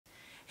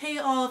Hey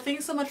all,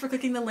 thanks so much for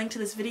clicking the link to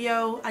this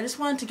video. I just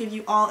wanted to give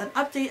you all an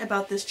update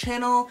about this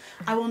channel.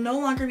 I will no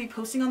longer be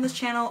posting on this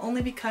channel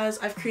only because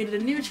I've created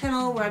a new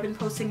channel where I've been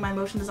posting my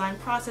motion design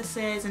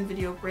processes and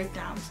video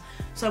breakdowns.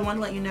 So I want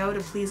to let you know to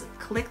please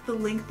click the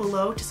link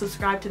below to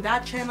subscribe to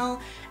that channel,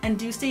 and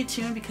do stay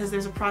tuned because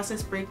there's a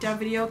process breakdown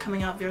video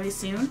coming out very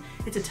soon.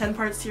 It's a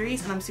 10-part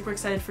series and I'm super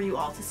excited for you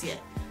all to see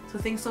it. So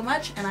thanks so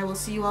much, and I will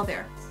see you all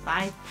there.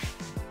 Bye!